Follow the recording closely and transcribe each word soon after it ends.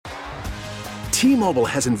T-Mobile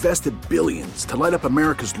has invested billions to light up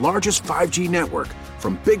America's largest 5G network,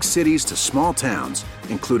 from big cities to small towns,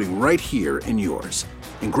 including right here in yours.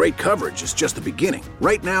 And great coverage is just the beginning.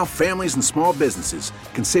 Right now, families and small businesses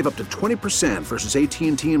can save up to 20% versus AT&T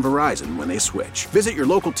and Verizon when they switch. Visit your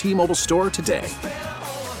local T-Mobile store today.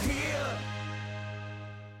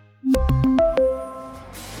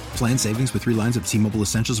 Plan savings with 3 lines of T-Mobile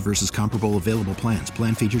Essentials versus comparable available plans.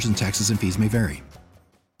 Plan features and taxes and fees may vary.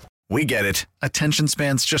 We get it. Attention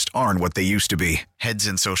spans just aren't what they used to be. Heads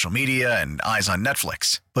in social media and eyes on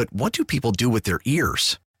Netflix. But what do people do with their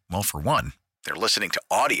ears? Well, for one, they're listening to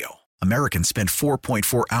audio. Americans spend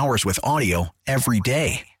 4.4 hours with audio every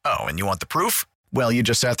day. Oh, and you want the proof? Well, you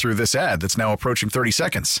just sat through this ad that's now approaching 30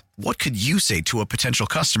 seconds. What could you say to a potential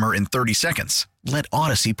customer in 30 seconds? Let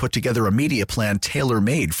Odyssey put together a media plan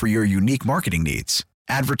tailor-made for your unique marketing needs.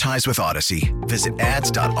 Advertise with Odyssey. Visit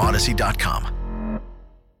ads.odyssey.com.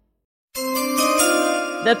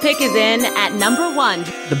 The pick is in at number 1.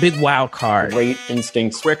 The big wild card. Great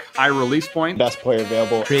instincts. Quick, high release point. Best player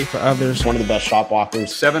available. Create for others. One of the best shot blockers.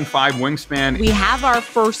 7'5" wingspan. We have our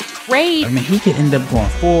first trade. I mean, he could end up going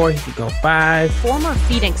 4. He could go 5. Former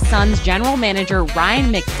Phoenix Suns general manager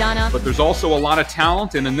Ryan McDonough. But there's also a lot of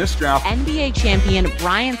talent, and in this draft, NBA champion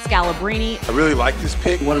Brian Scalabrine. I really like this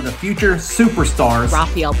pick. One of the future superstars.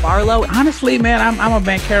 Rafael Barlow. Honestly, man, I'm a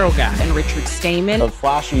Banchero guy. And Richard Stayman. A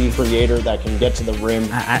flashy creator that can get to the rim.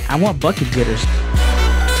 I want bucket getters.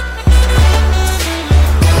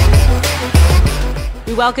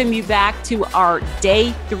 We welcome you back to our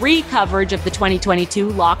Day 3 coverage of the 2022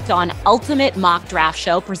 Locked On Ultimate Mock Draft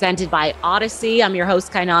Show presented by Odyssey. I'm your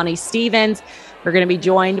host, Kainani Stevens. We're going to be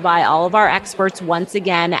joined by all of our experts once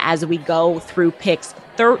again as we go through picks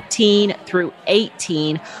 13 through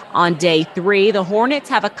 18 on Day 3. The Hornets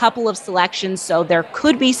have a couple of selections, so there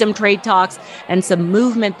could be some trade talks and some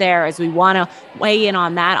movement there as we want to weigh in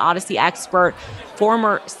on that. Odyssey expert,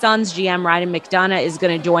 former Suns GM Ryan McDonough is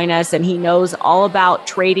going to join us, and he knows all about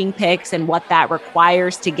trading picks and what that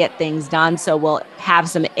requires to get things done. So we'll have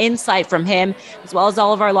some insight from him, as well as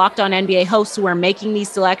all of our Locked On NBA hosts who are making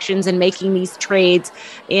these selections and making these trades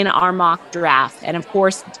in our mock draft. And of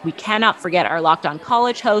course, we cannot forget our Locked On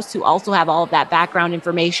College hosts who also have all of that background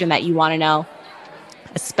information that you want to know,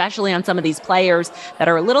 especially on some of these players that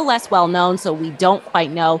are a little less well known, so we don't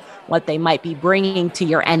quite know what they might be bringing to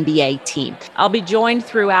your NBA team. I'll be joined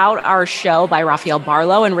throughout our show by Rafael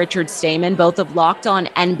Barlow and Richard Stayman, both of Locked On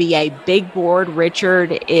NBA Big Board.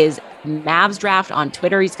 Richard is Mavs Draft on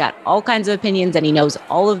Twitter. He's got all kinds of opinions, and he knows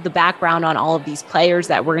all of the background on all of these players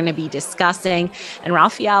that we're going to be discussing. And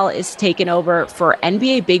Rafael is taken over for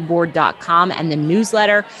NBABigBoard.com and the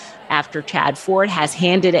newsletter after Chad Ford has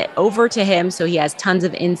handed it over to him. So he has tons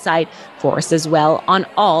of insight for us as well on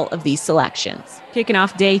all of these selections. Kicking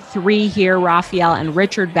off Day 3 here, Rafael and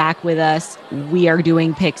Richard back with us. We are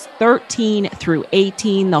doing picks 13 through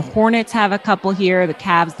 18. The Hornets have a couple here, the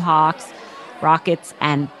Cavs, the Hawks, Rockets,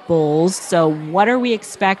 and Bulls. So what are we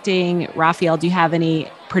expecting? Rafael, do you have any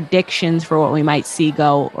predictions for what we might see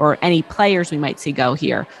go, or any players we might see go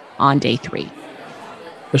here on Day 3?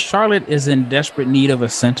 But Charlotte is in desperate need of a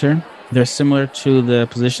center. They're similar to the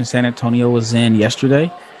position San Antonio was in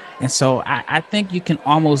yesterday. And so I think you can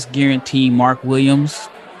almost guarantee Mark Williams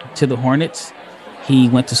to the Hornets. He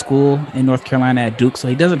went to school in North Carolina at Duke, so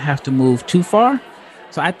he doesn't have to move too far.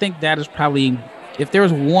 So I think that is probably, if there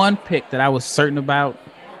was one pick that I was certain about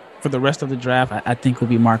for the rest of the draft, I think it would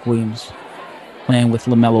be Mark Williams playing with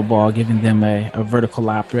LaMelo Ball, giving them a vertical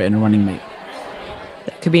lob threat and a running mate.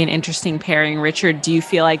 That could be an interesting pairing. Richard, do you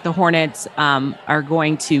feel like the Hornets are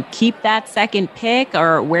going to keep that second pick,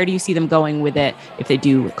 or where do you see them going with it if they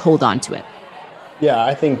do hold on to it? Yeah,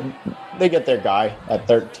 I think they get their guy at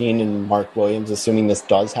 13 and Mark Williams, assuming this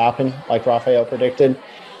does happen, like Rafael predicted.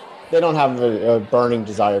 They don't have a burning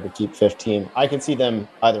desire to keep 15. I could see them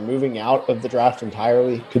either moving out of the draft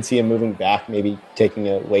entirely, could see them moving back, maybe taking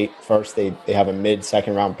a late first. They have a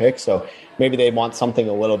mid-second round pick, so maybe they want something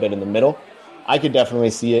a little bit in the middle. I could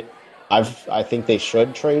definitely see it. I think they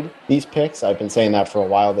should trade these picks. I've been saying that for a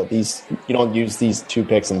while, that you don't use these 2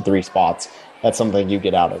 picks in 3 spots. That's something you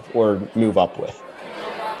get out of or move up with.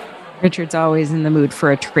 Richard's always in the mood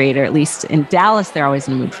for a trade, or at least in Dallas, they're always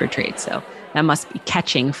in the mood for a trade. So that must be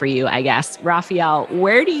catching for you, I guess. Rafael,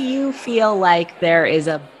 where do you feel like there is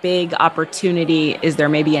a big opportunity? Is there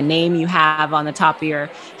maybe a name you have on the top of your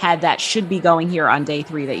head that should be going here on Day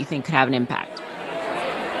 3 that you think could have an impact?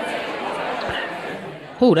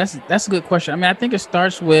 Oh, that's a good question. I mean, I think it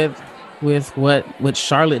starts with what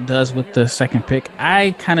Charlotte does with the second pick.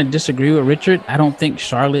 I kind of disagree with Richard. I don't think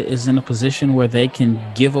Charlotte is in a position where they can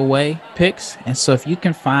give away picks. And so if you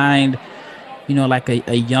can find, like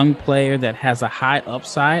a young player that has a high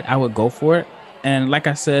upside, I would go for it. And like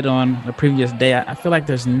I said on the previous day, I feel like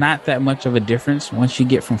there's not that much of a difference once you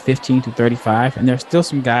get from 15 to 35. And there's still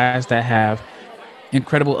some guys that have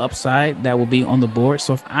incredible upside that will be on the board.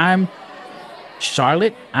 So if I'm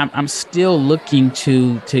Charlotte, I'm still looking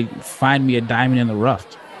to find me a diamond in the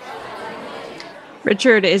rough.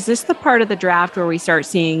 Richard, is this the part of the draft where we start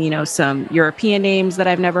seeing, some European names that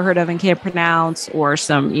I've never heard of and can't pronounce, or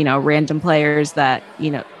some, random players that,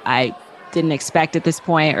 I didn't expect at this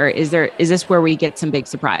point? Or is this where we get some big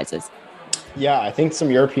surprises? Yeah, I think some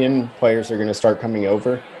European players are going to start coming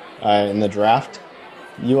over in the draft.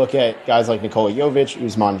 You look at guys like Nikola Jovic,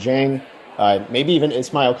 Ousmane Dieng, maybe even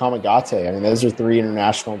Ismail Kamagate. I mean, those are 3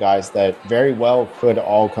 international guys that very well could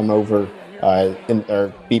all come over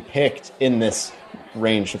or be picked in this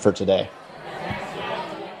range for today.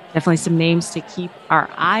 Definitely some names to keep our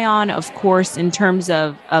eye on, of course, in terms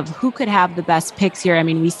of who could have the best picks here. I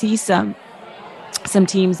mean, we see some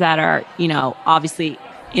teams that are, obviously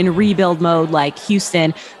in rebuild mode, like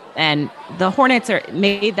Houston, and the Hornets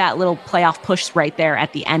made that little playoff push right there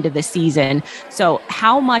at the end of the season. So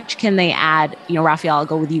how much can they add? Raphael, I'll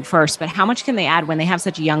go with you first, but how much can they add when they have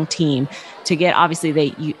such a young team to get,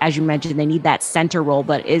 obviously as you mentioned, they need that center role,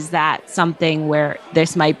 but is that something where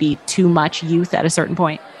this might be too much youth at a certain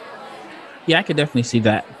point? Yeah, I could definitely see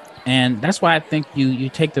that. And that's why I think you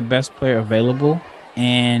take the best player available,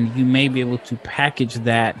 and you may be able to package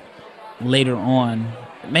that later on.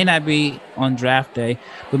 It may not be on draft day,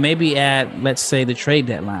 but maybe at, let's say, the trade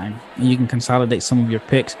deadline, and you can consolidate some of your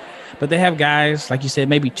picks. But they have guys, like you said,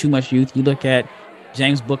 maybe too much youth. You look at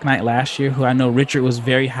James Bouknight last year, who I know Richard was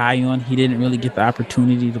very high on. He didn't really get the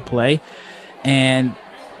opportunity to play. And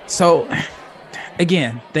so,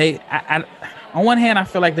 again, I on one hand, I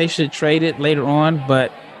feel like they should trade it later on, but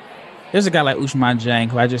there's a guy like Ousmane Dieng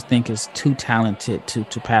who I just think is too talented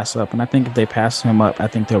to pass up. And I think if they pass him up, I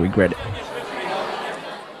think they'll regret it.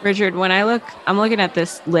 Richard, when I'm looking at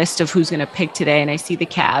this list of who's going to pick today, and I see the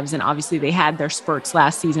Cavs, and obviously they had their spurts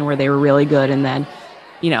last season where they were really good, and then,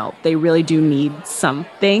 they really do need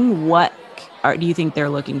something. What do you think they're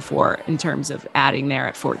looking for in terms of adding there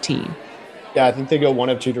at 14? Yeah, I think they go one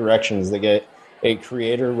of two directions. They get a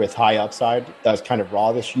creator with high upside that's kind of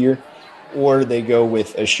raw this year, or they go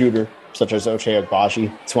with a shooter such as Ochai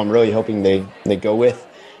Agbaji. So I'm really hoping they go with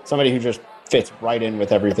somebody who just fits right in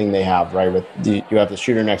with everything they have, right? You have the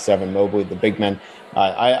shooter next to Evan Mobley, the big men.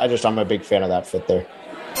 I'm a big fan of that fit there.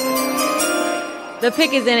 The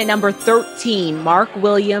pick is in at number 13. Mark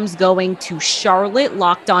Williams going to Charlotte.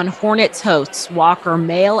 Locked On Hornets hosts Walker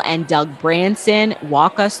Mail and Doug Branson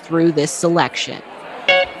walk us through this selection.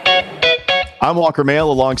 I'm Walker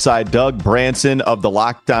Mail alongside Doug Branson of the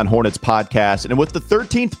Locked On Hornets podcast. And with the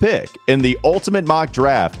 13th pick in the ultimate mock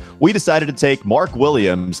draft, we decided to take Mark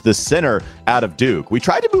Williams, the center, out of Duke. We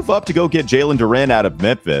tried to move up to go get Jalen Duren out of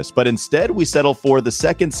Memphis, but instead we settled for the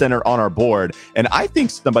second center on our board. And I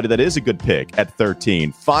think somebody that is a good pick at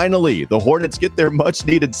 13. Finally, the Hornets get their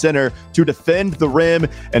much-needed center to defend the rim,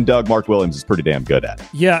 and Mark Williams is pretty damn good at it.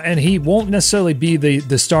 Yeah, and he won't necessarily be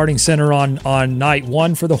the starting center on night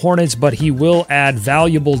one for the Hornets, but he will add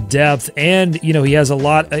valuable depth, and he has a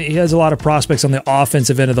lot of prospects on the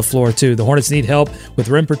offensive end of the floor too. The Hornets need help with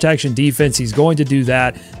rim protection, defense. He's going to do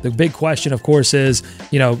that. The big question, of course, is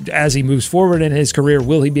as he moves forward in his career,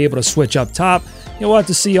 will he be able to switch up top? We'll have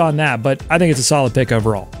to see on that, but I think it's a solid pick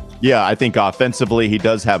overall. Yeah, I think offensively he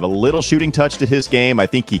does have a little shooting touch to his game. I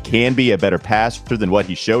think he can be a better passer than what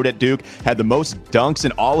he showed at Duke. Had the most dunks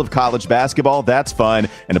in all of college basketball. That's fun.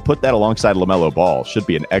 And to put that alongside LaMelo Ball should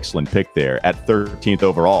be an excellent pick there at 13th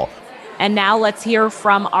overall. And now let's hear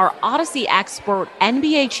from our Odyssey expert,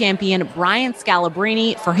 NBA champion Brian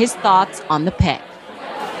Scalabrine, for his thoughts on the pick.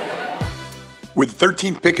 With the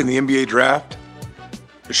 13th pick in the NBA draft,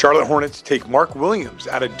 the Charlotte Hornets take Mark Williams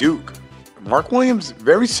out of Duke. Mark Williams,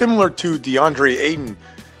 very similar to DeAndre Ayton,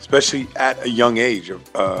 especially at a young age.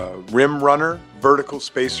 A rim runner, vertical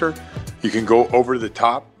spacer. You can go over the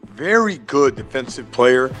top. Very good defensive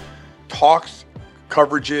player. Talks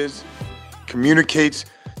coverages, communicates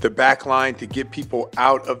the back line to get people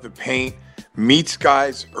out of the paint, meets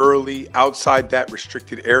guys early outside that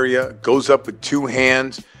restricted area, goes up with two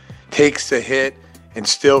hands, takes the hit, and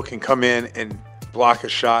still can come in and block a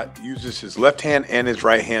shot, uses his left hand and his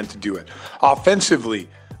right hand to do it. Offensively,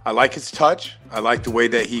 I like his touch. I like the way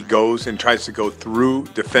that he goes and tries to go through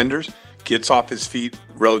defenders, gets off his feet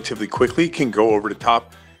relatively quickly, can go over the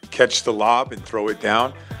top, catch the lob and throw it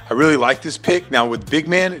down. I really like this pick. Now with big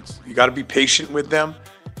man, you got to be patient with them.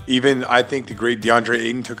 Even I think the great DeAndre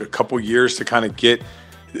Ayton took a couple years to kind of get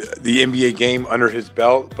the NBA game under his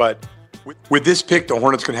belt, but With this pick, the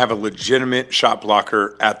Hornets can have a legitimate shot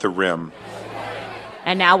blocker at the rim.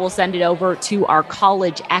 And now we'll send it over to our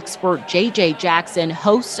college expert, JJ Jackson,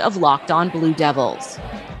 host of Locked On Blue Devils.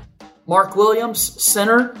 Mark Williams,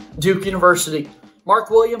 center, Duke University. Mark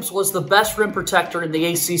Williams was the best rim protector in the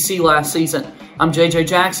ACC last season. I'm JJ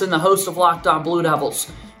Jackson, the host of Locked On Blue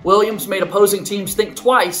Devils. Williams made opposing teams think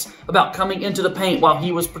twice about coming into the paint while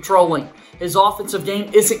he was patrolling. His offensive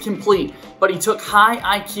game isn't complete, but he took high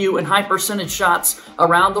IQ and high percentage shots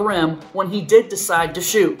around the rim when he did decide to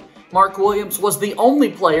shoot. Mark Williams was the only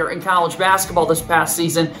player in college basketball this past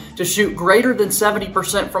season to shoot greater than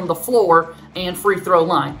 70% from the floor and free throw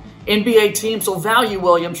line. NBA teams will value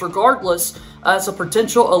Williams regardless as a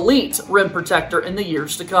potential elite rim protector in the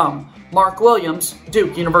years to come. Mark Williams,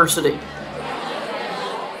 Duke University.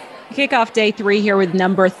 Kick off day 3 here with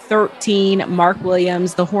number 13, Mark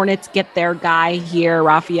Williams. The Hornets get their guy here.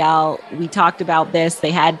 Raphael, we talked about this.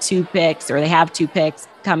 They had 2 picks, or they have 2 picks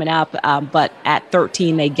coming up, but at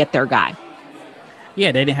 13, they get their guy.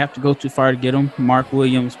 Yeah, they didn't have to go too far to get him. Mark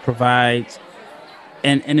Williams provides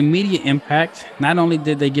an immediate impact. Not only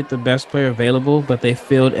did they get the best player available, but they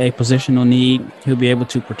filled a positional need. He'll be able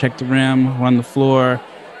to protect the rim, run the floor,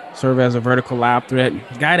 serve as a vertical lob threat.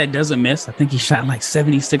 Guy that doesn't miss. I think he shot like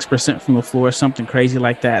 76% from the floor, something crazy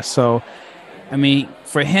like that. So, I mean,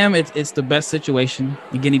 for him, it's the best situation.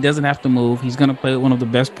 Again, he doesn't have to move. He's going to play with one of the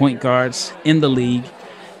best point guards in the league.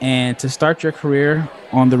 And to start your career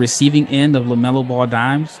on the receiving end of LaMelo Ball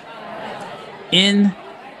dimes,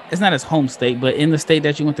 it's not his home state, but in the state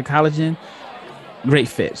that you went to college in, great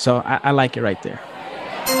fit. So I like it right there.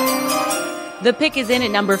 The pick is in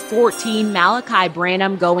at number 14, Malachi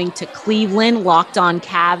Branham going to Cleveland. Locked On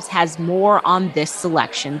Cavs has more on this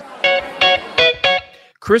selection.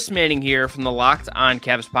 Chris Manning here from the Locked On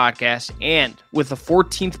Cavs podcast. And with the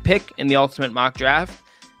 14th pick in the Ultimate Mock Draft,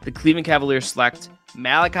 the Cleveland Cavaliers select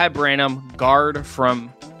Malachi Branham, guard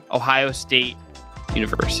from Ohio State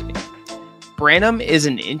University. Branham is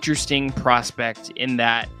an interesting prospect in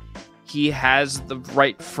that he has the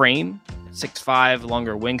right frame, 6'5",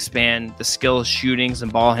 longer wingspan, the skills, shootings,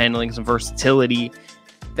 and ball handling, some versatility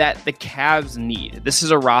that the Cavs need. This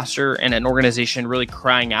is a roster and an organization really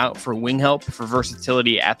crying out for wing help, for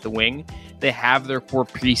versatility at the wing. They have their core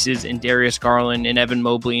pieces in Darius Garland and Evan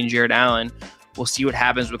Mobley and Jared Allen. We'll see what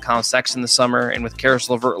happens with Colin Sexton this summer and with Karis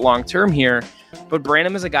LeVert long-term here. But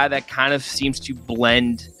Branham is a guy that kind of seems to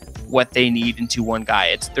blend what they need into one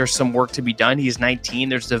guy. There's some work to be done. He's 19.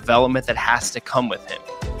 There's development that has to come with him.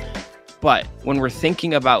 But when we're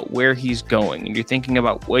thinking about where he's going and you're thinking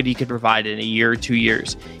about what he could provide in a year or 2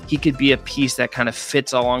 years, he could be a piece that kind of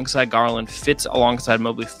fits alongside Garland, fits alongside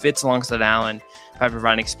Mobley, fits alongside Allen by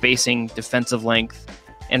providing spacing, defensive length,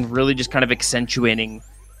 and really just kind of accentuating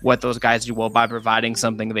what those guys do well by providing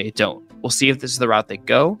something they don't. We'll see if this is the route they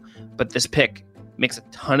go, but this pick makes a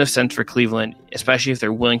ton of sense for Cleveland, especially if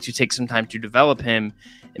they're willing to take some time to develop him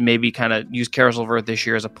and maybe kind of use Karis LeVert this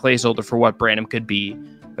year as a placeholder for what Branham could be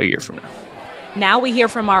a year from now. Now we hear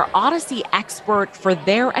from our Odyssey expert for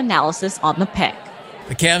their analysis on the pick.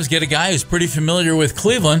 The Cavs get a guy who's pretty familiar with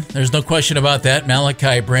Cleveland. There's no question about that.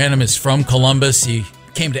 Malachi Branham is from Columbus. He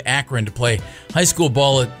came to Akron to play high school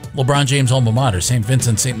ball at LeBron James' alma mater, St.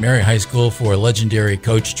 Vincent St. Mary High School, for legendary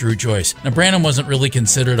coach Drew Joyce. Now, Branham wasn't really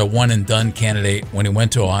considered a one-and-done candidate when he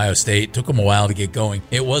went to Ohio State. It took him a while to get going.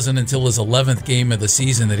 It wasn't until his 11th game of the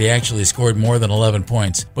season that he actually scored more than 11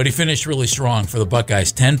 points. But he finished really strong for the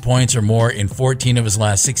Buckeyes, 10 points or more in 14 of his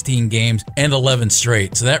last 16 games and 11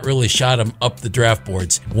 straight. So that really shot him up the draft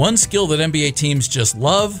boards. One skill that NBA teams just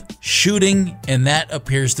love, shooting, and that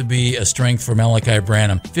appears to be a strength for Malachi Branham.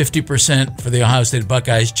 50% for the Ohio State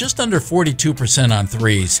Buckeyes, just under 42% on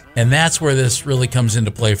threes. And that's where this really comes into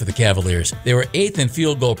play for the Cavaliers. They were 8th in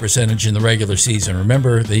field goal percentage in the regular season.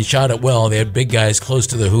 Remember, they shot it well. They had big guys close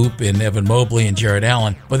to the hoop in Evan Mobley and Jared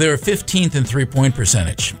Allen, but they were 15th in three-point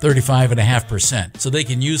percentage, 35.5%. So they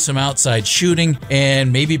can use some outside shooting,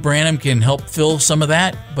 and maybe Branham can help fill some of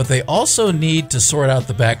that, but they also need to sort out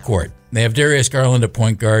the backcourt. They have Darius Garland at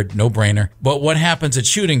point guard, no brainer. But what happens at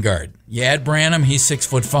shooting guard? You add Branham, he's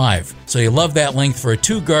 6'5". So you love that length for a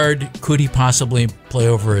 2 guard. Could he possibly play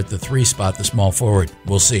over at the 3 spot, the small forward?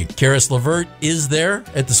 We'll see. Karis LeVert is there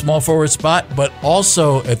at the small forward spot, but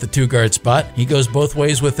also at the 2 guard spot. He goes both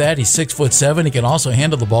ways with that. He's 6'7". He can also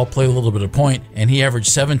handle the ball, play a little bit of point, and he averaged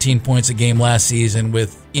 17 points a game last season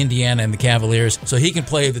with Indiana and the Cavaliers. So he can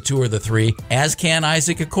play the 2 or the 3, as can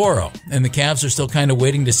Isaac Okoro. And the Cavs are still kind of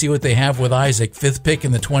waiting to see what they have with Isaac. 5th pick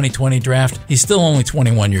in the 2020 draft. He's still only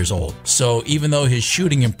 21 years old. So even though his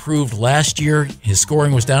shooting improved last year, his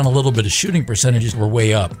scoring was down a little bit. His shooting percentages were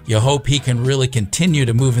way up. You hope he can really continue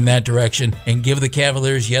to move in that direction and give the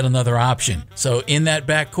Cavaliers yet another option. So in that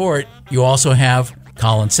backcourt, you also have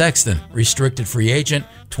Colin Sexton, restricted free agent,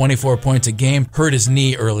 24 points a game, hurt his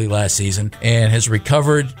knee early last season, and has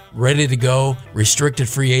recovered, ready to go, restricted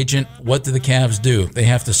free agent. What do the Cavs do? They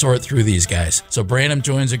have to sort through these guys. So Branham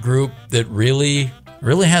joins a group that really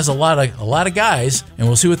has a lot of guys, and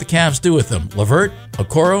we'll see what the Cavs do with them. LeVert,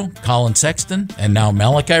 Okoro, Colin Sexton, and now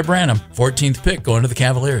Malachi Branham, 14th pick going to the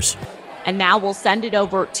Cavaliers. And now we'll send it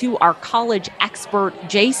over to our college expert,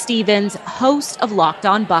 Jay Stevens, host of Locked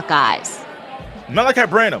On Buckeyes. Malachi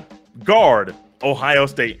Branham, guard, Ohio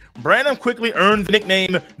State. Branham quickly earned the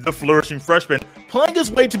nickname the Flourishing Freshman, playing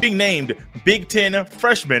his way to being named Big Ten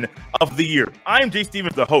Freshman of the Year. I am Jay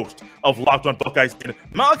Stevens, the host of Locked On Buckeyes.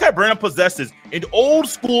 Malachi Branham possesses an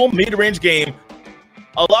old-school mid-range game,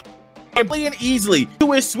 allowing and easily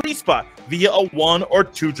to his sweet spot via a 1 or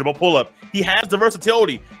 2 dribble pull-up. He has the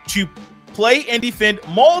versatility to play and defend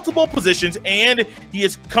multiple positions, and he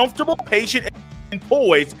is comfortable, patient, and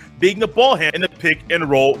poised being the ball hand in the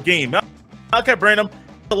pick-and-roll game. Malachi Branham has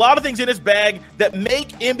a lot of things in his bag that make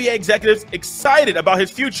NBA executives excited about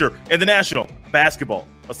his future in the National Basketball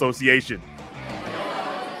Association.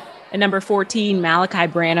 At number 14, Malachi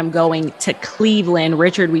Branham going to Cleveland.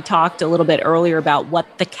 Richard, we talked a little bit earlier about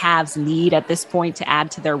what the Cavs need at this point to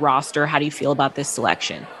add to their roster. How do you feel about this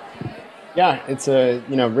selection? Yeah, it's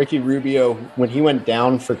Ricky Rubio, when he went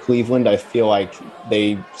down for Cleveland, I feel like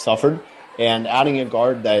they suffered. And adding a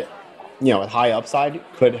guard that, with high upside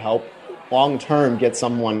could help long-term get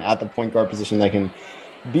someone at the point guard position that can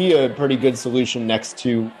be a pretty good solution next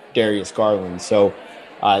to Darius Garland. So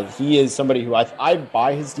he is somebody who I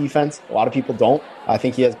buy his defense. A lot of people don't. I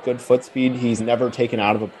think he has good foot speed. He's never taken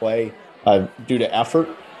out of a play due to effort.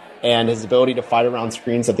 And his ability to fight around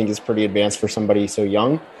screens, I think, is pretty advanced for somebody so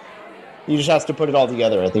young. He just has to put it all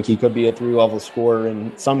together. I think he could be a 3-level scorer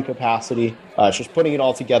in some capacity. It's just putting it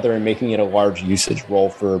all together and making it a large usage role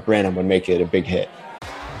for Branham would make it a big hit.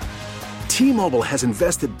 T-Mobile has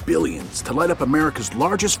invested billions to light up America's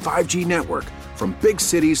largest 5G network, from big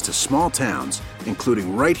cities to small towns,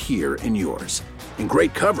 including right here in yours. And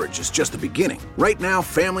great coverage is just the beginning. Right now,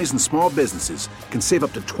 families and small businesses can save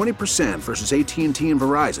up to 20% versus AT&T and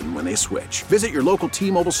Verizon when they switch. Visit your local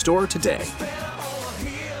T-Mobile store today.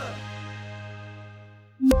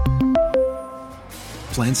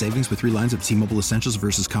 Plan savings with 3 lines of T-Mobile Essentials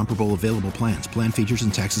versus comparable available plans. Plan features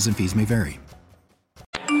and taxes and fees may vary.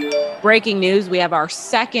 Breaking news, we have our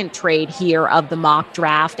second trade here of the mock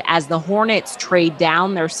draft as the Hornets trade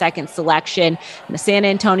down their second selection. And the San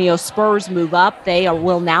Antonio Spurs move up. They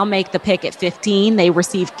will now make the pick at 15. They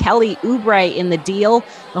receive Kelly Oubre in the deal.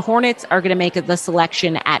 The Hornets are going to make the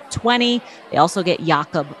selection at 20. They also get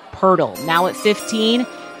Jakob Poeltl. Now at 15,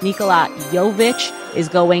 Nikola Jovic is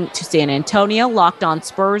going to San Antonio. Locked On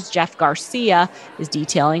Spurs, Jeff Garcia is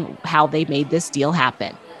detailing how they made this deal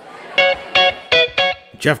happen.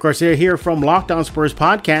 Jeff Garcia here from Locked On Spurs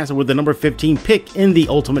podcast with the number 15 pick in the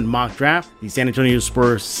ultimate mock draft. The San Antonio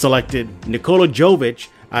Spurs selected Nikola Jovic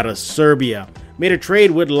out of Serbia. Made a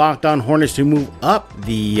trade with Locked On Hornets to move up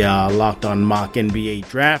the Locked On mock NBA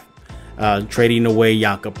draft, trading away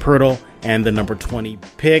Jakob Poeltl and the number 20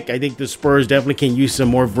 pick. I think the Spurs definitely can use some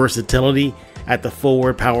more versatility at the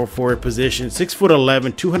power forward position.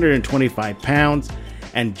 6'11", 225 pounds,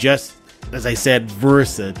 and just, as I said,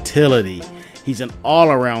 versatility. He's an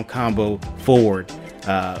all-around combo forward,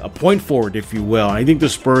 a point forward, if you will. I think the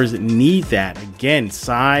Spurs need that. Again,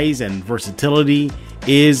 size and versatility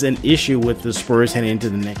is an issue with the Spurs heading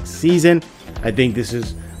into the next season. I think this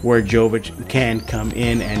is where Jovic can come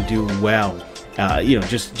in and do well.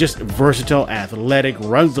 Just versatile, athletic,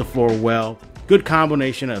 runs the floor well, good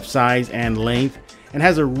combination of size and length, and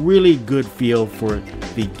has a really good feel for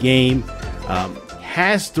the game.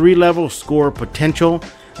 Has 3-level score potential,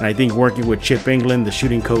 and I think working with Chip England, the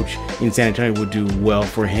shooting coach in San Antonio, would do well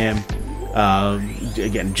for him. But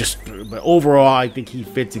overall, I think he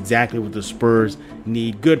fits exactly what the Spurs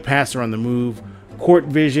need. Good passer on the move. Court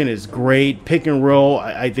vision is great. Pick and roll,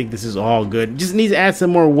 I think this is all good. Just needs to add some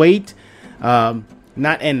more weight. Not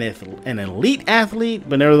an elite athlete,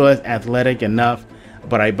 but nevertheless athletic enough.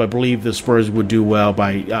 But I believe the Spurs would do well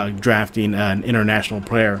by drafting an international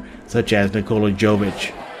player such as Nikola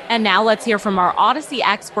Jovic. And now let's hear from our Odyssey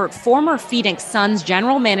expert, former Phoenix Suns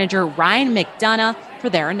general manager Ryan McDonough, for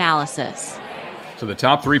their analysis. So the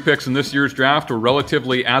top 3 picks in this year's draft were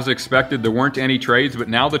relatively as expected. There weren't any trades, but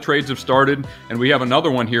now the trades have started, and we have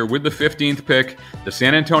another one here with the 15th pick. The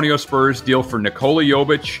San Antonio Spurs deal for Nikola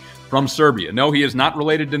Jovic from Serbia. No, he is not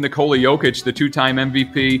related to Nikola Jokic, the two-time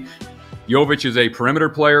MVP. Jovic is a perimeter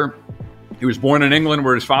player. He was born in England,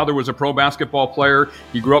 where his father was a pro basketball player.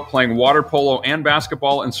 He grew up playing water polo and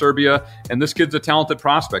basketball in Serbia, and this kid's a talented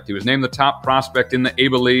prospect. He was named the top prospect in the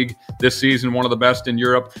ABA League this season, one of the best in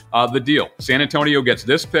Europe. The deal: San Antonio gets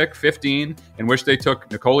this pick, 15, in which they took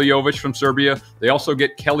Nikola Jovic from Serbia. They also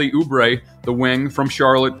get Kelly Oubre, the wing from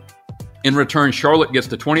Charlotte. In return, Charlotte gets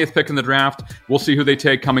the 20th pick in the draft. We'll see who they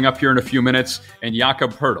take coming up here in a few minutes, and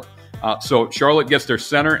Jakob Poeltl. So Charlotte gets their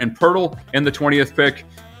center and Poeltl in the 20th pick.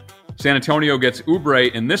 San Antonio gets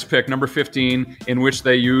Oubre in this pick, number 15, in which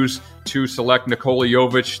they use to select Nikola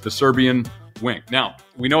Jovic, the Serbian wing. Now,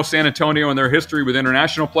 we know San Antonio and their history with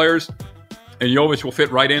international players, and Jovic will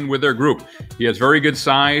fit right in with their group. He has very good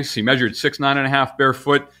size. He measured 6'9.5"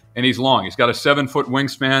 barefoot, and he's long. He's got a 7-foot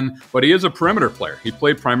wingspan, but he is a perimeter player. He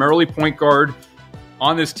played primarily point guard.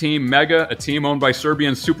 On this team, Mega, a team owned by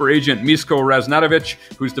Serbian super agent Misko Raznatovic,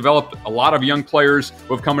 who's developed a lot of young players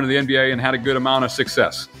who have come into the NBA and had a good amount of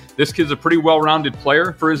success. This kid's a pretty well-rounded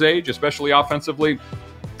player for his age, especially offensively.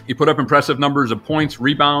 He put up impressive numbers of points,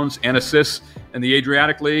 rebounds, and assists in the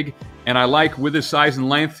Adriatic League. And I like, with his size and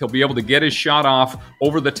length, he'll be able to get his shot off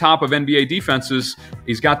over the top of NBA defenses.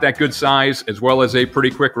 He's got that good size as well as a pretty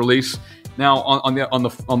quick release. Now,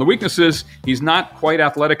 on the weaknesses, he's not quite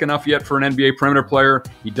athletic enough yet for an NBA perimeter player.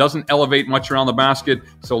 He doesn't elevate much around the basket.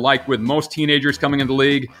 So like with most teenagers coming into the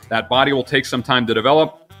league, that body will take some time to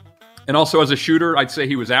develop. And also as a shooter, I'd say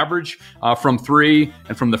he was average from three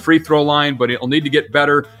and from the free throw line, but he'll need to get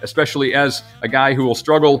better, especially as a guy who will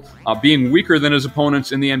struggle being weaker than his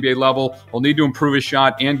opponents in the NBA level. He'll need to improve his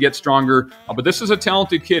shot and get stronger. But this is a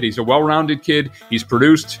talented kid. He's a well-rounded kid. He's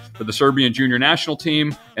produced for the Serbian junior national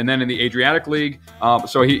team and then in the Adriatic League.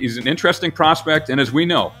 So he's an interesting prospect. And as we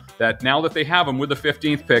know, that now that they have him with the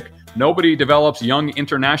 15th pick, nobody develops young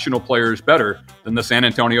international players better than the San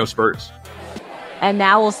Antonio Spurs. And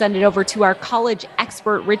now we'll send it over to our college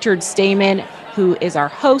expert, Richard Stayman, who is our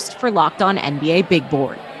host for Locked On NBA Big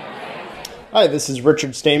Board. Hi, this is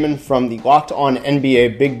Richard Stayman from the Locked On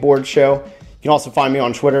NBA Big Board show. You can also find me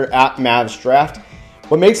on Twitter at MavsDraft.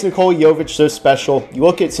 What makes Nikola Jovic so special, you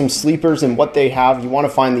look at some sleepers and what they have, you want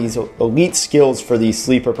to find these elite skills for these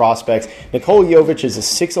sleeper prospects. Nikola Jovic is a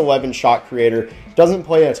 6'11 shot creator, doesn't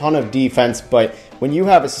play a ton of defense, but when you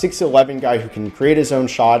have a 6'11 guy who can create his own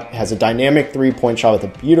shot, has a dynamic three-point shot with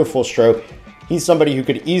a beautiful stroke, he's somebody who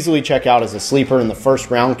could easily check out as a sleeper in the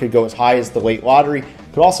first round, could go as high as the late lottery,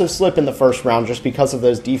 could also slip in the first round just because of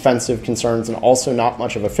those defensive concerns and also not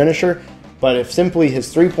much of a finisher. But if simply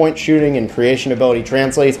his three-point shooting and creation ability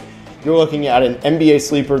translates, you're looking at an NBA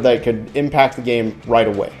sleeper that could impact the game right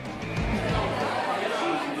away.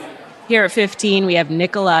 Here at 15, we have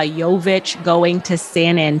Nikola Jovic going to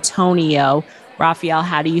San Antonio. Raphael,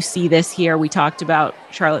 how do you see this here? We talked about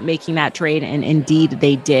Charlotte making that trade, and indeed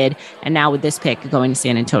they did. And now with this pick going to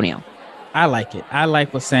San Antonio. I like it. I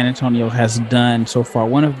like what San Antonio has done so far.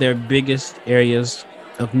 One of their biggest areas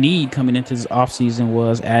of need coming into this offseason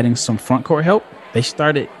was adding some front court help. They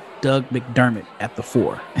started Doug McDermott at the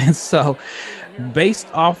 4. And so based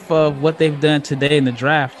off of what they've done today in the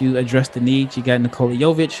draft, you address the needs. You got Nikola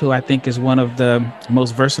Jovic, who I think is one of the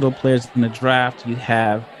most versatile players in the draft. You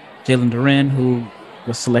have Jalen Duren, who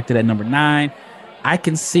was selected at number 9. I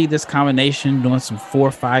can see this combination doing some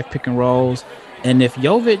 4-5 pick and rolls. And if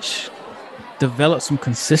Jovic develop some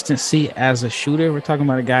consistency as a shooter, we're talking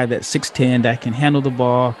about a guy that's 6'10", that can handle the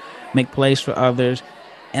ball, make plays for others.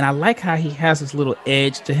 And I like how he has this little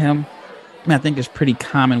edge to him. I think it's pretty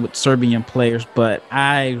common with Serbian players, but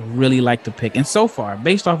I really like the pick. And so far,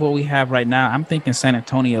 based off what we have right now, I'm thinking San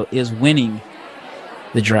Antonio is winning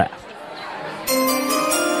the draft.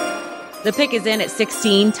 The pick is in at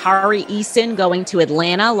 16. Tari Eason going to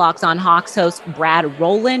Atlanta. Locked On Hawks host Brad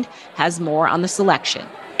Rowland has more on the selection.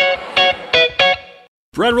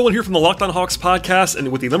 Brad Rowland here from the Locked On Hawks podcast,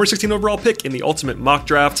 and with the number 16 overall pick in the Ultimate Mock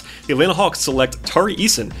Draft, the Atlanta Hawks select Tari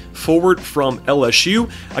Eason, forward from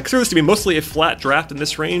LSU. I consider this to be mostly a flat draft in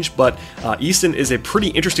this range, but Eason is a pretty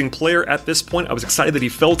interesting player at this point. I was excited that he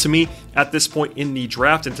fell to me at this point in the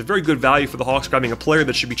draft, and it's a very good value for the Hawks, grabbing a player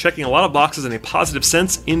that should be checking a lot of boxes in a positive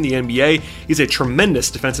sense in the NBA. He's a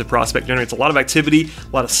tremendous defensive prospect, generates a lot of activity, a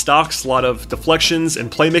lot of stocks, a lot of deflections,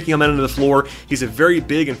 and playmaking on that end of the floor. He's a very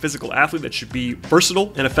big and physical athlete that should be versatile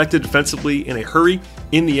and effective defensively in a hurry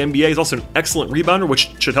in the NBA. He's also an excellent rebounder, which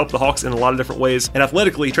should help the Hawks in a lot of different ways. And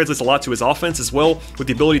athletically, he translates a lot to his offense as well, with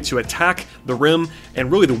the ability to attack the rim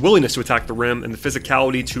and really the willingness to attack the rim and the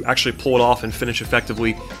physicality to actually pull it off and finish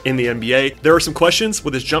effectively in the NBA. There are some questions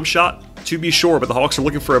with his jump shot to be sure, but the Hawks are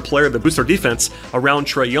looking for a player that boosts their defense around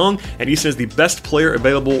Trae Young, and Eason is the best player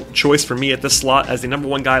available choice for me at this slot as the number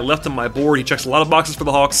one guy left on my board. He checks a lot of boxes for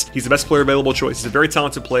the Hawks. He's the best player available choice. He's a very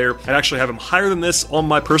talented player. I'd actually have him higher than this on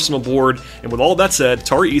my personal board. And with all of that said,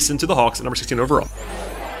 Tari Eason to the Hawks at number 16 overall.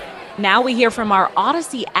 Now we hear from our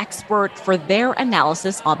Odyssey expert for their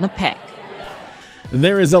analysis on the pick.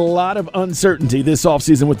 There is a lot of uncertainty this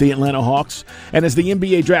offseason with the Atlanta Hawks, and as the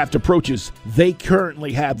NBA draft approaches, they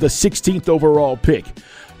currently have the 16th overall pick.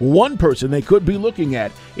 One person they could be looking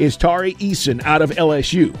at is Tari Eason out of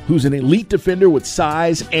LSU, who's an elite defender with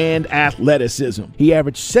size and athleticism. He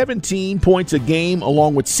averaged 17 points a game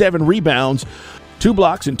along with 7 rebounds, 2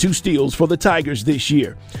 blocks, and 2 steals for the Tigers this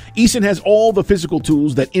year. Eason has all the physical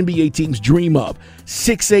tools that NBA teams dream of.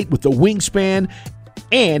 6'8" with the wingspan,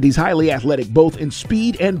 and he's highly athletic, both in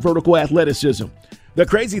speed and vertical athleticism. The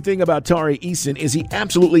crazy thing about Tari Eason is he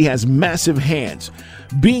absolutely has massive hands,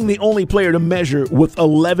 being the only player to measure with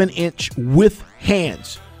 11-inch width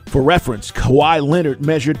hands. For reference, Kawhi Leonard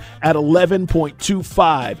measured at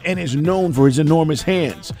 11.25 and is known for his enormous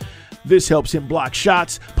hands. This helps him block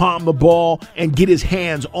shots, palm the ball, and get his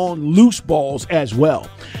hands on loose balls as well.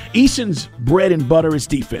 Eason's bread and butter is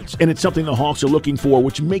defense, and it's something the Hawks are looking for,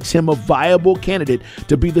 which makes him a viable candidate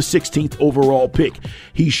to be the 16th overall pick.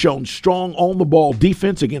 He's shown strong on-the-ball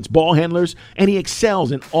defense against ball handlers, and he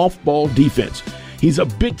excels in off-ball defense. He's a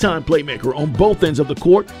big-time playmaker on both ends of the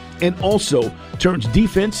court and also turns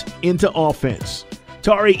defense into offense.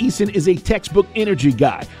 Tari Eason is a textbook energy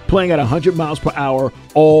guy, playing at 100 miles per hour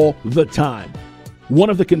all the time. One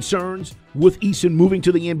of the concerns with Eason moving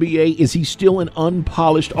to the NBA is he's still an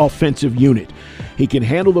unpolished offensive unit. He can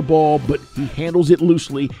handle the ball, but he handles it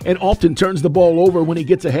loosely and often turns the ball over when he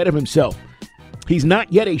gets ahead of himself. He's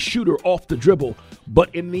not yet a shooter off the dribble,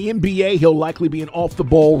 but in the NBA, he'll likely be an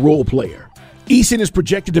off-the-ball role player. Eason is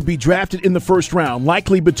projected to be drafted in the first round,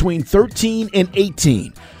 likely between 13 and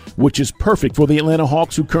 18. Which is perfect for the Atlanta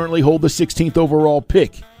Hawks, who currently hold the 16th overall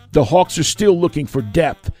pick. The Hawks are still looking for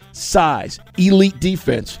depth, size, elite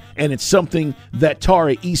defense, and it's something that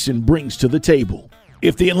Tari Eason brings to the table.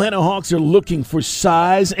 If the Atlanta Hawks are looking for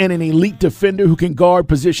size and an elite defender who can guard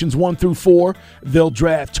positions 1 through 4, they'll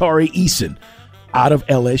draft Tari Eason out of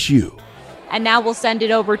LSU. And now we'll send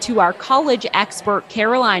it over to our college expert,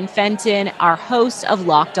 Caroline Fenton, our host of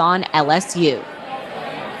Locked On LSU.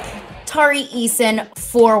 Tari Eason,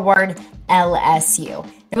 forward, LSU.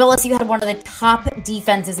 LSU had one of the top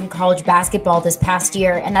defenses in college basketball this past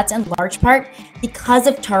year, and that's in large part because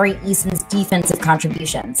of Tari Eason's defensive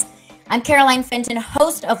contributions. I'm Caroline Fenton,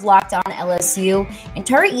 host of Locked On LSU, and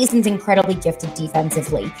Tari Eason's incredibly gifted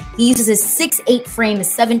defensively. He uses his 6'8" frame, his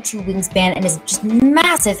 7'2" wingspan, and his just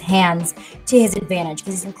massive hands to his advantage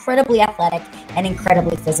because he's incredibly athletic and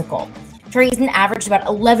incredibly physical. Tari Eason averaged about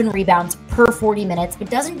 11 rebounds per 40 minutes, but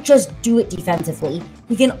doesn't just do it defensively.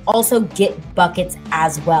 He can also get buckets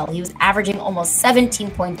as well. He was averaging almost 17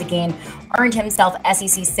 points a game, earned himself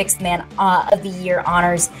SEC Sixth Man of the Year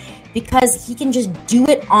honors because he can just do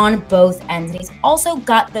it on both ends. And he's also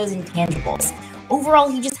got those intangibles. Overall,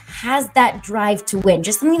 he just has that drive to win,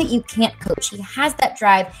 just something that you can't coach. He has that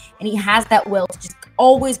drive and he has that will to just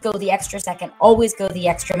always go the extra second, always go the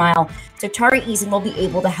extra mile. So Tari Eason will be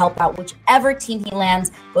able to help out whichever team he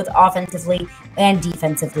lands, both offensively and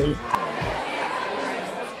defensively.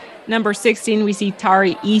 Number 16, we see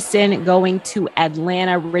Tari Eason going to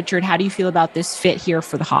Atlanta. Richard, how do you feel about this fit here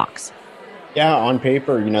for the Hawks? Yeah, on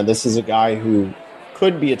paper, this is a guy who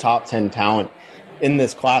could be a top 10 talent in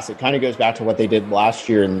this class. It kind of goes back to what they did last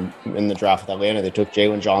year in the draft with Atlanta. They took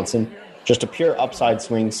Jalen Johnson, just a pure upside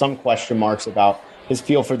swing, some question marks about his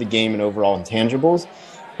feel for the game and overall intangibles.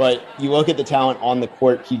 But you look at the talent on the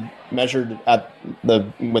court, he measured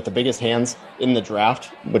with the biggest hands in the draft,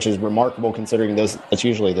 which is remarkable considering that's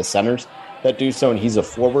usually the centers that do so, and he's a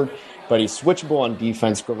forward. But he's switchable on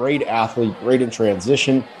defense, great athlete, great in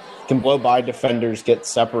transition, can blow by defenders, get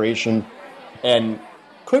separation, and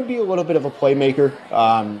could be a little bit of a playmaker,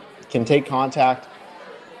 can take contact.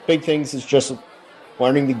 Big things is just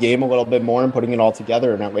learning the game a little bit more and putting it all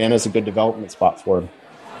together, and Atlanta's a good development spot for him.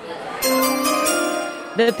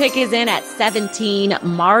 The pick is in at 17.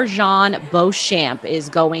 MarJon Beauchamp is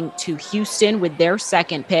going to Houston with their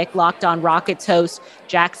second pick. Locked On Rockets host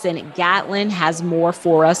Jackson Gatlin has more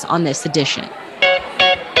for us on this edition.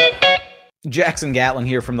 Jackson Gatlin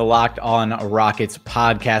here from the Locked On Rockets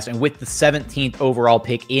podcast. And with the 17th overall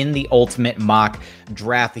pick in the Ultimate Mock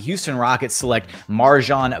Draft, the Houston Rockets select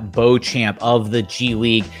MarJon Beauchamp of the G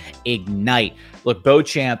League Ignite. Look,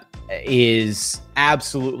 Beauchamp is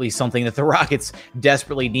absolutely something that the Rockets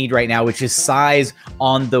desperately need right now, which is size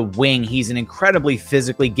on the wing. He's an incredibly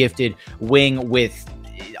physically gifted wing with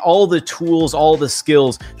all the tools, all the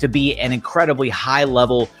skills to be an incredibly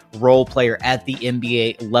high-level role player at the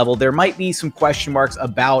NBA level. There might be some question marks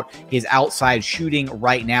about his outside shooting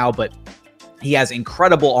right now, but he has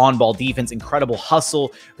incredible on-ball defense, incredible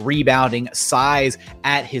hustle, rebounding, size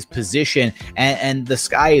at his position, and the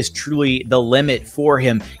sky is truly the limit for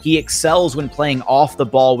him. He excels when playing off the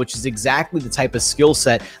ball, which is exactly the type of skill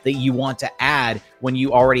set that you want to add when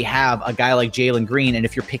you already have a guy like Jalen Green, and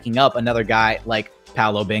if you're picking up another guy like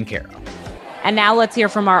Paolo Banchero. And now let's hear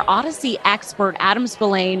from our Odyssey expert, Adam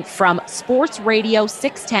Spillane from Sports Radio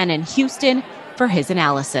 610 in Houston for his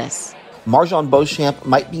analysis. MarJon Beauchamp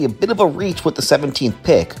might be a bit of a reach with the 17th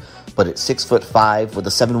pick, but at 6'5" with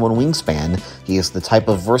a 7'1" wingspan, he is the type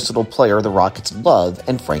of versatile player the Rockets love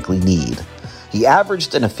and frankly need. He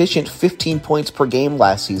averaged an efficient 15 points per game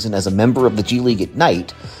last season as a member of the G League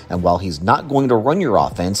Ignite, and while he's not going to run your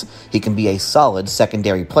offense, he can be a solid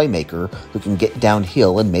secondary playmaker who can get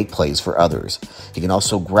downhill and make plays for others. He can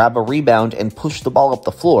also grab a rebound and push the ball up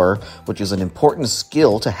the floor, which is an important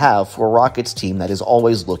skill to have for a Rockets team that is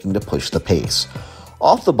always looking to push the pace.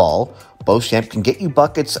 Off the ball, Beauchamp can get you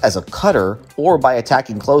buckets as a cutter or by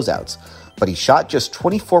attacking closeouts, but he shot just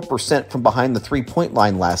 24% from behind the three-point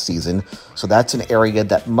line last season, so that's an area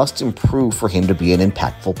that must improve for him to be an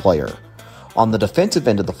impactful player. On the defensive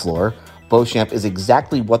end of the floor, Beauchamp is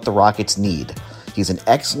exactly what the Rockets need. He's an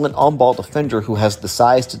excellent on-ball defender who has the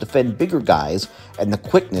size to defend bigger guys and the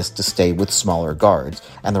quickness to stay with smaller guards,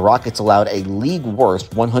 and the Rockets allowed a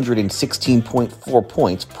league-worst 116.4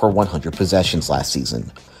 points per 100 possessions last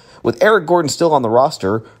season. With Eric Gordon still on the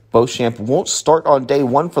roster, Beauchamp won't start on day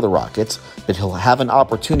one for the Rockets, but he'll have an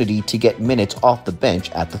opportunity to get minutes off the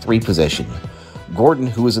bench at the 3 position. Gordon,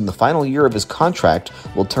 who is in the final year of his contract,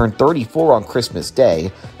 will turn 34 on Christmas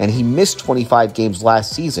Day, and he missed 25 games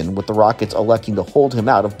last season with the Rockets electing to hold him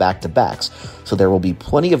out of back-to-backs, so there will be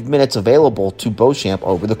plenty of minutes available to Beauchamp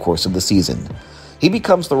over the course of the season. He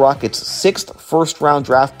becomes the Rockets' 6th first-round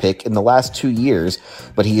draft pick in the last 2 years,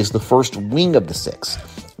 but he is the first wing of the 6.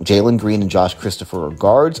 Jalen Green and Josh Christopher are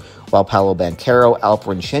guards, while Paolo Banchero,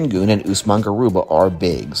 Alperen Şengün, and Usman Garuba are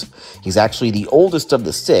bigs. He's actually the oldest of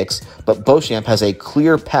the 6, but Beauchamp has a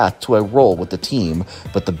clear path to a role with the team,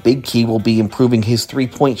 but the big key will be improving his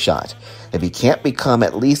three-point shot. If he can't become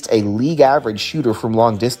at least a league-average shooter from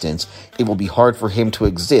long distance, it will be hard for him to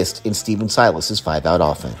exist in Stephen Silas's 5-out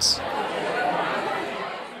offense.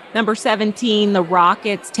 Number 17, the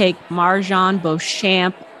Rockets take MarJon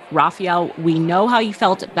Beauchamp. Raphael, we know how you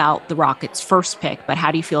felt about the Rockets' first pick, but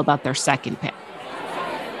how do you feel about their second pick?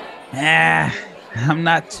 I'm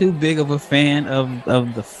not too big of a fan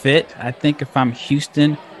of the fit. I think if I'm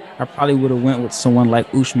Houston, I probably would have went with someone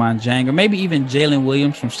like Ousmane Dieng or maybe even Jalen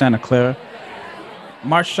Williams from Santa Clara.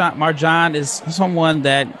 MarJon is someone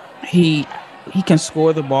that he can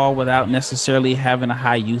score the ball without necessarily having a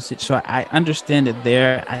high usage. So I understand it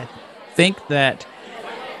there. I think that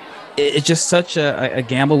it's just such a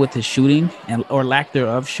gamble with his shooting or lack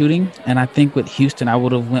thereof shooting. And I think with Houston, I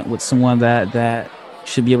would have went with someone that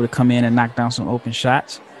should be able to come in and knock down some open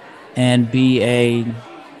shots and be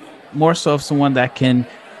more so of someone that can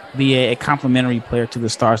be a complementary player to the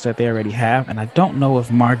stars that they already have. And I don't know if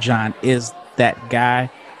MarJon is that guy.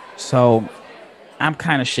 So I'm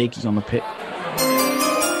kind of shaky on the pick.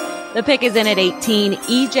 The pick is in at 18.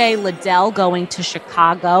 E.J. Liddell going to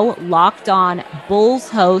Chicago. Locked On Bulls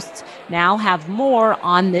hosts now have more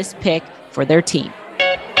on this pick for their team.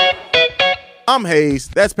 I'm Hayes.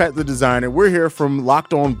 That's Pat the Designer. We're here from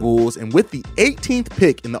Locked On Bulls, and with the 18th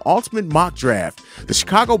pick in the Ultimate Mock Draft, the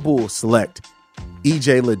Chicago Bulls select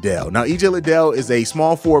E.J. Liddell. Now, E.J. Liddell is a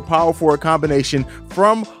small forward, power forward combination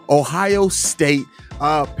from Ohio State.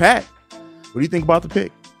 Pat, what do you think about the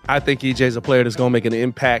pick? I think EJ is a player that's going to make an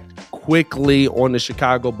impact quickly on the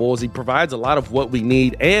Chicago Bulls. He provides a lot of what we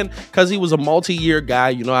need, and because he was a multi-year guy,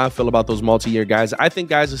 you know how I feel about those multi-year guys. I think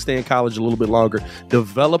guys that stay in college a little bit longer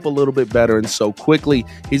develop a little bit better, and so quickly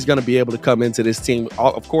he's going to be able to come into this team,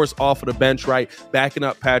 of course, off of the bench, right, backing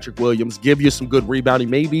up Patrick Williams, give you some good rebounding,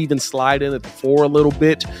 maybe even slide in at the 4 a little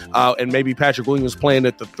bit, and maybe Patrick Williams playing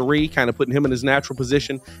at the 3, kind of putting him in his natural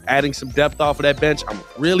position, adding some depth off of that bench. I'm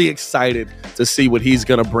really excited to see what he's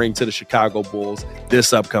going to bring to the Chicago Bulls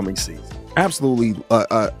this upcoming season. Absolutely.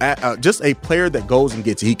 Just a player that goes and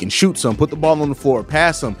gets it. He can shoot some, put the ball on the floor,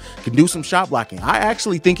 pass some, can do some shot blocking. I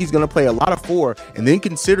actually think he's going to play a lot of 4. And then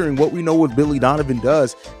considering what we know what Billy Donovan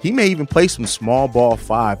does, he may even play some small ball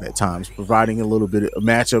 5 at times, providing a little bit of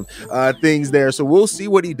matchup things there. So we'll see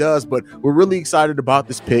what he does, but we're really excited about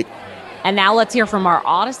this pick. And now let's hear from our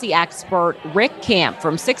Odyssey expert, Rick Camp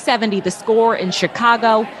from 670 The Score in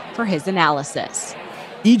Chicago for his analysis.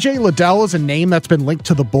 EJ Liddell is a name that's been linked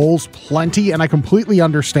to the Bulls plenty, and I completely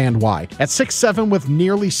understand why. At 6'7" with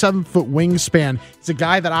nearly 7-foot wingspan, he's a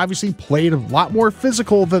guy that obviously played a lot more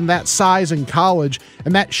physical than that size in college,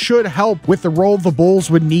 and that should help with the role the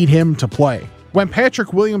Bulls would need him to play. When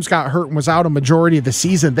Patrick Williams got hurt and was out a majority of the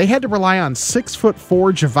season, they had to rely on 6'4"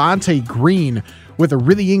 Javonte Green with a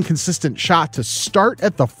really inconsistent shot to start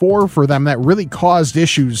at the 4 for them that really caused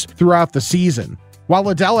issues throughout the season. While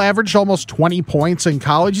Liddell averaged almost 20 points in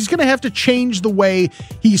college, he's going to have to change the way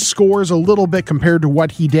he scores a little bit compared to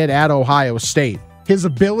what he did at Ohio State. His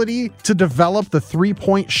ability to develop the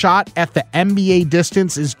three-point shot at the NBA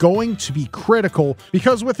distance is going to be critical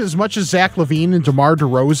because with as much as Zach LaVine and DeMar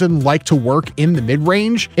DeRozan like to work in the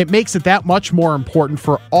mid-range, it makes it that much more important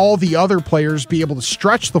for all the other players to be able to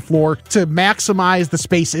stretch the floor to maximize the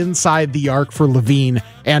space inside the arc for LaVine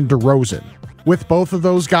and DeRozan. With both of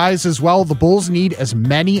those guys as well, the Bulls need as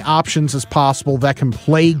many options as possible that can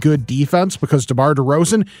play good defense because DeMar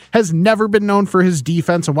DeRozan has never been known for his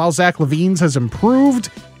defense, and while Zach LaVine's has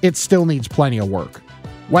improved, it still needs plenty of work.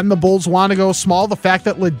 When the Bulls want to go small, the fact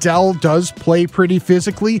that Liddell does play pretty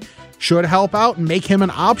physically should help out and make him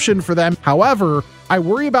an option for them. However, I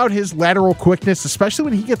worry about his lateral quickness, especially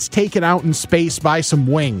when he gets taken out in space by some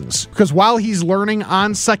wings. Because while he's learning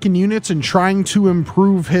on second units and trying to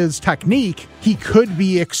improve his technique, he could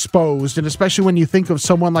be exposed. And especially when you think of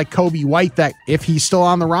someone like Kobe White, that if he's still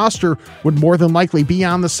on the roster, would more than likely be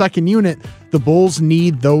on the second unit, the Bulls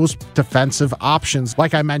need those defensive options,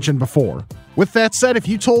 like I mentioned before. With that said, if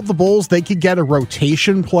you told the Bulls they could get a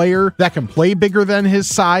rotation player that can play bigger than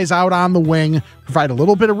his size out on the wing, provide a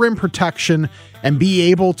little bit of rim protection, and be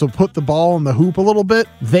able to put the ball in the hoop a little bit,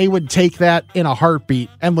 they would take that in a heartbeat,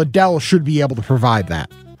 and Liddell should be able to provide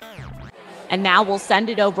that. And now we'll send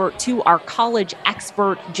it over to our college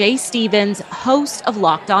expert, Jay Stevens, host of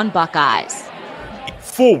Locked On Buckeyes.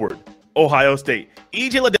 Forward, Ohio State.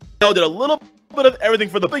 EJ Liddell did a little bit of everything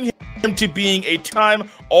for him to being a time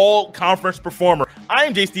all-conference performer. I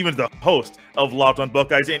am Jay Stevens, the host of Locked On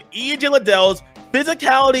Buckeyes, and EJ Liddell's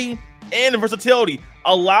physicality and versatility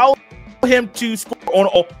allow him to score on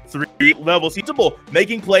all 3 levels. He's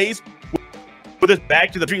making plays with his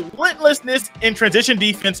back to the relentlessness in transition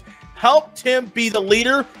defense helped him be the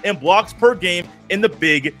leader in blocks per game in the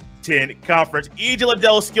Big Ten Conference. EJ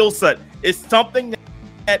Liddell's skill set is something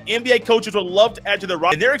that NBA coaches would love to add to their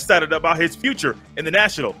roster, and they're excited about his future in the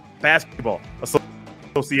National Basketball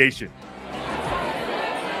Association.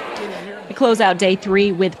 We close out day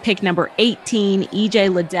 3 with pick number 18,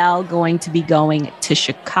 EJ Liddell going to be going to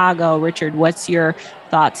Chicago. Richard, what's your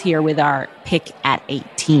thoughts here with our pick at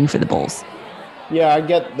 18 for the Bulls? Yeah, I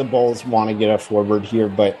get the Bulls want to get a forward here,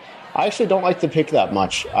 but I actually don't like the pick that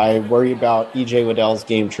much. I worry about EJ Liddell's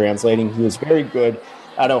game translating. He was very good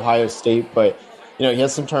at Ohio State, but he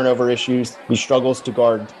has some turnover issues. He struggles to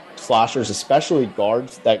guard slashers, especially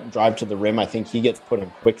guards that drive to the rim. I think he gets put in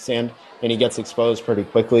quicksand and he gets exposed pretty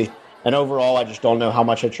quickly. And overall, I just don't know how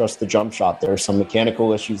much I trust the jump shot. There are some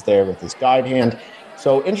mechanical issues there with his guide hand.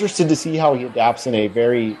 So interested to see how he adapts in a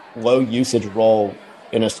very low usage role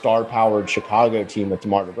in a star-powered Chicago team with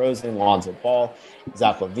DeMar DeRozan, Lonzo Ball,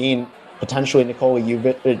 Zach LaVine, potentially Nikola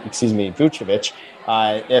Vucevic.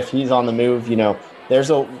 If he's on the move, there's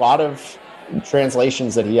a lot of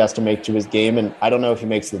translations that he has to make to his game, and I don't know if he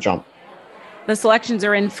makes the jump. The selections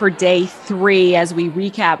are in for day 3 as we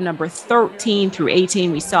recap number 13 through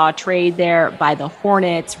 18. We saw a trade there by the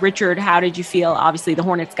Hornets. Richard, how did you feel? Obviously, the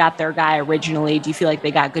Hornets got their guy originally. Do you feel like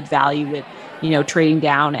they got good value with, trading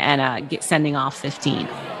down and sending off 15?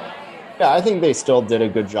 Yeah, I think they still did a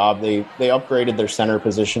good job. They upgraded their center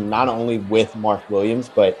position, not only with Mark Williams,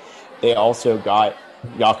 but they also got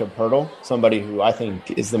Jakob Poeltl, somebody who I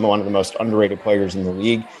think is one of the most underrated players in the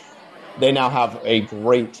league. They now have a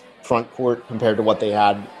great front court compared to what they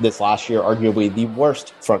had this last year, arguably the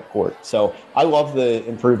worst front court. So I love the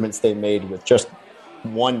improvements they made with just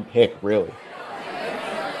one pick, really.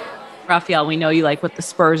 Raphael, we know you like what the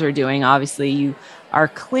Spurs are doing. Obviously, you are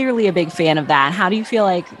clearly a big fan of that. How do you feel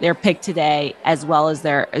like their pick today, as well as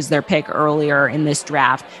their pick earlier in this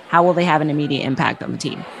draft, how will they have an immediate impact on the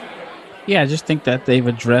team? Yeah, I just think that they've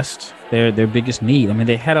addressed their biggest need. I mean,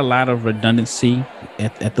 they had a lot of redundancy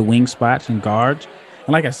at the wing spots and guards. And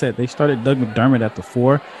And like I said, they started Doug McDermott at the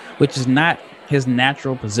 4, which is not his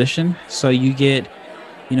natural position. So you get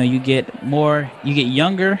younger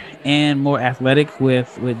and more athletic with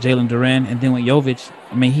Jalen Duren. And then with Jovic,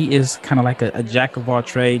 I mean, he is kind of like a jack of all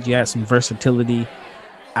trades. You add some versatility.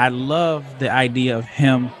 I love the idea of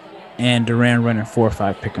him and Duren running 4 or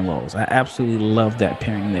 5 pick and rolls. I absolutely love that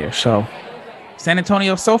pairing there. So San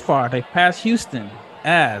Antonio, so far, they passed Houston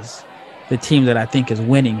as the team that I think is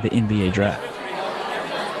winning the NBA draft.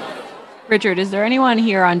 Richard, is there anyone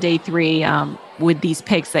here on day 3 with these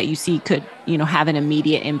picks that you see could, have an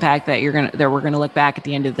immediate impact that we're gonna look back at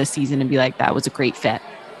the end of the season and be like, that was a great fit?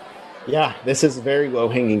 Yeah, this is very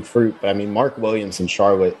low-hanging fruit. But I mean, Mark Williams in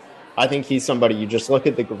Charlotte, I think he's somebody, you just look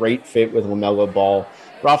at the great fit with LaMelo Ball.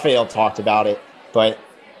 Raphael talked about it, but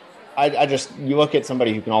you look at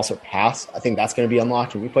somebody who can also pass. I think that's going to be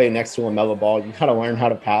unlocked. When we play next to LaMelo Ball, you got to learn how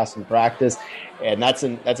to pass in practice, and that's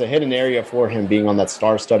a hidden area for him being on that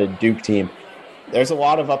star-studded Duke team. There's a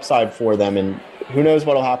lot of upside for them, and who knows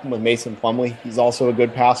what will happen with Mason Plumlee. He's also a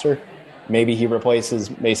good passer. Maybe he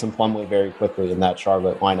replaces Mason Plumlee very quickly in that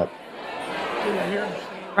Charlotte lineup.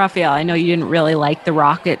 Raphael, I know you didn't really like the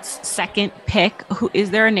Rockets' second pick.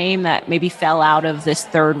 Is there a name that maybe fell out of this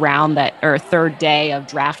third day of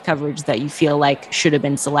draft coverage that you feel like should have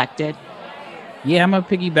been selected? Yeah, I'm going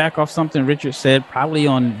to piggyback off something Richard said probably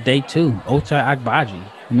on day 2, Ochai Agbaji.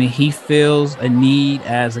 I mean, he feels a need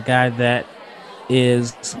as a guy that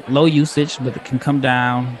is low usage, but can come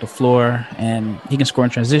down the floor and he can score in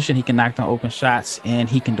transition, he can knock down open shots, and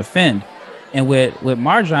he can defend. And with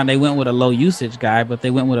MarJon, they went with a low usage guy, but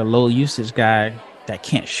they went with a low usage guy that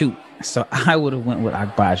can't shoot. So I would have went with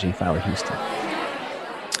Agbaji if I were Houston.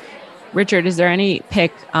 Richard, is there any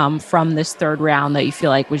pick from this third round that you feel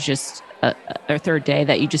like was just or third day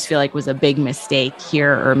that you just feel like was a big mistake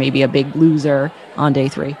here, or maybe a big loser on day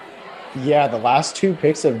 3? Yeah, the last 2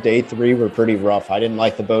 picks of day 3 were pretty rough. I didn't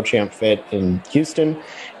like the Beauchamp fit in Houston,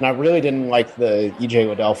 and I really didn't like the EJ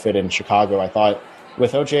Liddell fit in Chicago. I thought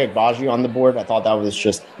with Ochai Agbaji on the board, I thought that was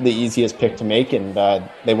just the easiest pick to make, and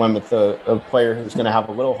they went with a player who's going to have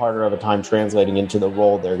a little harder of a time translating into the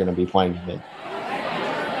role they're going to be playing him in.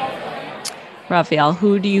 Raphael,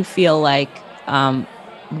 who do you feel like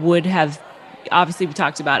would have, obviously we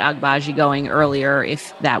talked about Agbaji going earlier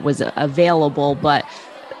if that was available, but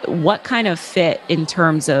what kind of fit in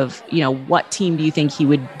terms of, what team do you think he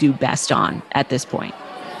would do best on at this point?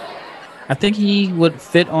 I think he would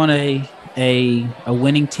fit on a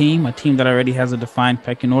winning team, a team that already has a defined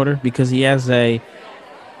pecking order, because he has at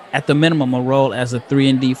the minimum, a role as a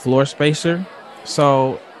 3-and-D floor spacer.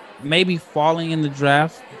 So maybe falling in the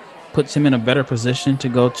draft puts him in a better position to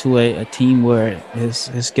go to a team where his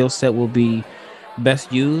skill set will be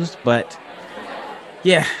best used. But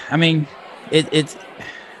yeah, I mean, it's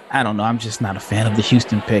I don't know. I'm just not a fan of the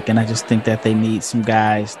Houston pick, and I just think that they need some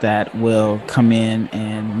guys that will come in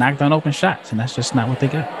and knock down open shots, and that's just not what they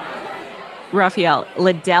got. Raphael,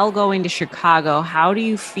 Liddell going to Chicago, how do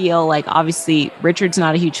you feel like, obviously, Richard's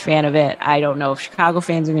not a huge fan of it. I don't know if Chicago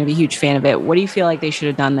fans are going to be a huge fan of it. What do you feel like they should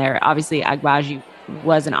have done there? Obviously, Agbaji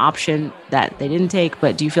was an option that they didn't take,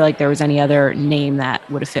 but do you feel like there was any other name that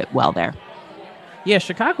would have fit well there? Yeah,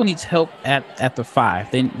 Chicago needs help at the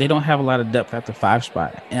 5. They don't have a lot of depth at the 5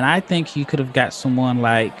 spot. And I think you could have got someone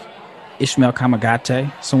like Ishmael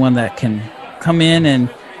Kamagate, someone that can come in and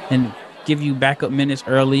give you backup minutes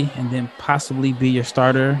early and then possibly be your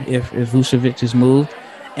starter if Vucevic is moved.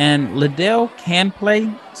 And Liddell can play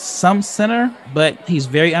some center, but he's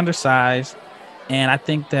very undersized. And I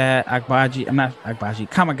think that Kamagate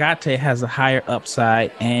has a higher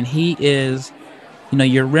upside, and he is,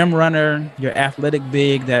 your rim runner, your athletic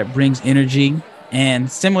big that brings energy. And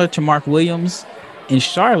similar to Mark Williams in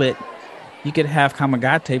Charlotte, you could have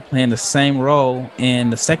Kamagate playing the same role in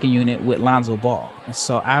the second unit with Lonzo Ball. And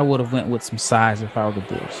so I would have went with some size if I were the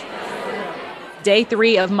Bulls. Day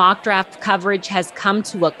 3 of mock draft coverage has come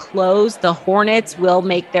to a close. The Hornets will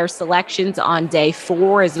make their selections on day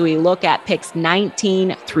 4 as we look at picks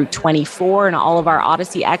 19 through 24. And all of our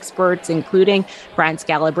Odyssey experts, including Brian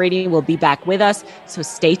Scalabrine, will be back with us. So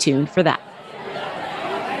stay tuned for that.